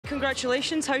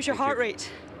Congratulations. How's your heart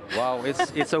rate? Wow,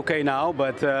 it's okay now,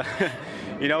 but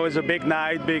you know, it's a big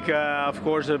night, of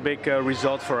course, a big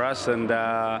result for us, and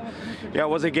yeah, it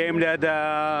was a game that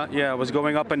was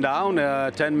going up and down,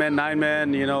 10 men, 9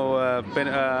 men, you know,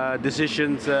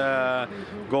 decisions,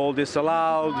 goal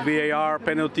disallowed, VAR,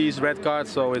 penalties, red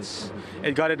cards, so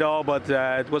it got it all, but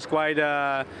it was quite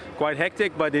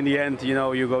hectic. But in the end, you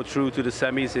know, you go through to the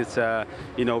semis. It's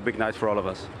you know, a big night for all of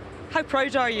us. How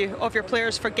proud are you of your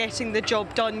players for getting the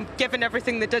job done, given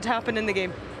everything that did happen in the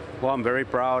game? Well, I'm very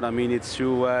proud. I mean, it's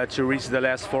to reach the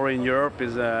last 4 in Europe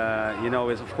is, you know,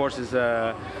 is of course is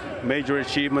a major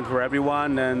achievement for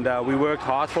everyone, and we worked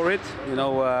hard for it. You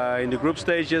know, in the group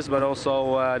stages, but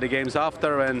also the games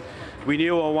after. And we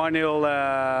knew a 1-0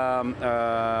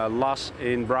 loss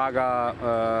in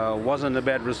Braga wasn't a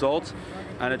bad result.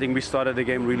 And I think we started the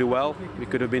game really well. We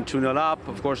could have been 2-0 up.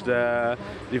 Of course, the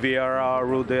VAR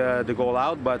ruled the goal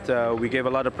out, but we gave a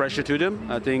lot of pressure to them.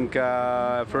 I think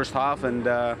first half, and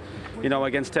you know,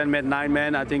 against 10 men, 9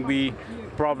 men, I think we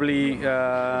probably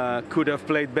could have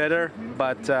played better.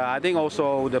 But I think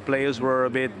also the players were a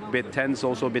bit tense,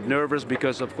 also a bit nervous,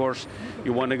 because of course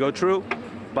you want to go through.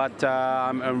 But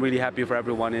I'm really happy for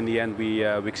everyone. In the end,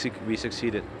 we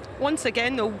succeeded. Once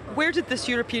again, though, where did this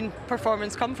European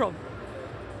performance come from?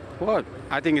 Well,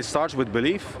 I think it starts with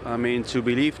belief. I mean, to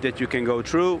believe that you can go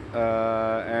through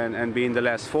and be in the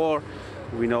last 4.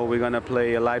 We know we're going to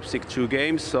play Leipzig 2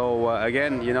 games, so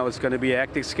again, you know, it's going to be a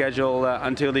hectic schedule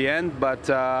until the end. But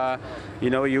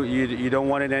you know, you don't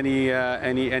want it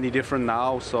any different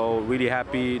now. So really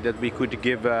happy that we could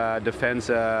give the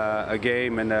fans a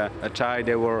game and a tie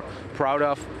they were proud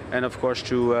of, and of course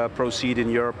to proceed in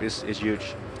Europe is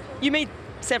huge. You made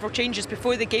several changes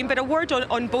before the game, but a word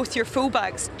on both your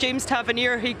fullbacks. James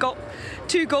Tavernier, he got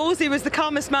 2 goals. He was the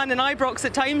calmest man in Ibrox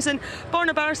at times, and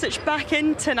Borna Barisic back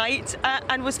in tonight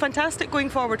and was fantastic going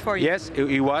forward for you. Yes,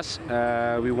 he was.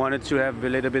 We wanted to have a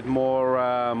little bit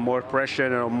more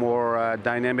pressure or more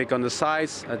dynamic on the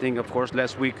sides. I think, of course,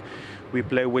 last week we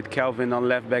played with Kelvin on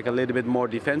left back a little bit more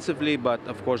defensively, but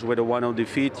of course with a 1-0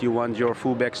 defeat, you want your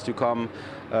fullbacks to come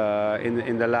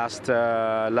in the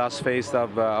last phase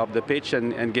of the pitch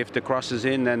and give the crosses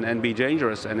in and be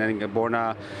dangerous. And I think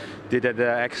Borna did that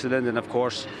excellent. And of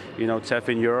course, you know, Tev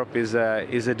in Europe is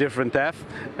a different Tev.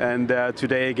 And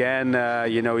today again,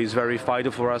 you know, he's very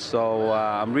vital for us. So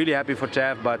I'm really happy for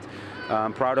Tev, but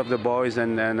I'm proud of the boys,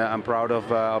 and I'm proud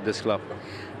of this club.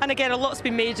 And again, a lot's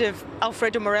been made of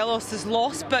Alfredo Morelos'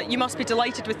 loss, but you must be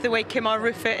delighted with the way Kemar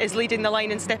Rufit is leading the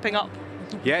line and stepping up.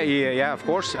 Yeah, of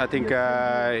course. I think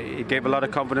it gave a lot of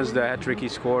confidence, the hat-trick he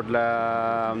scored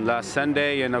last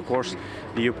Sunday, and of course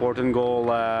the important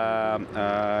goal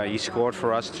he scored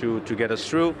for us to get us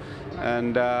through.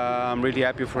 And I'm really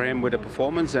happy for him with the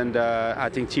performance. And I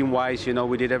think team-wise, you know,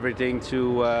 we did everything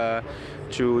to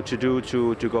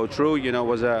go through. You know, it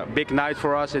was a big night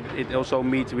for us. It also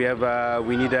means we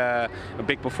need a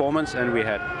big performance, and we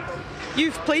had.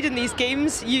 You've played in these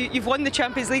games, you've won the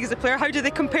Champions League as a player. How do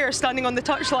they compare standing on the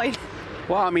touchline?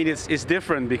 Well, I mean, it's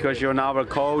different because you're now a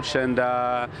coach, and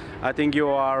I think you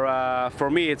are. For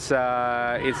me, it's you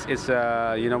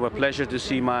know, a pleasure to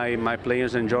see my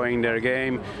players enjoying their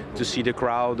game, to see the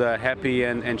crowd happy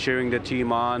and cheering the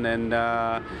team on, and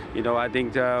you know, I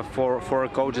think for a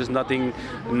coach, there's nothing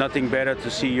better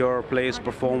to see your players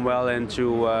perform well and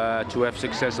to have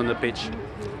success on the pitch.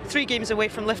 3 games away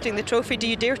from lifting the trophy. Do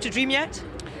you dare to dream yet?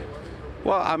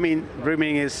 Well, I mean,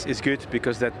 dreaming is good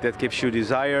because that gives you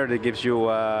desire, that gives you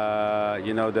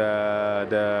you know,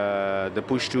 the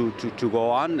push to go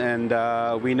on, and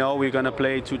we know we're going to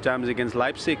play 2 times against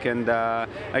Leipzig, and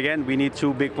again we need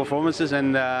 2 big performances,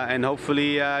 and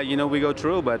hopefully you know, we go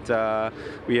through, but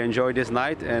we enjoy this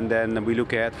night, and then we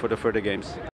look ahead for the further games.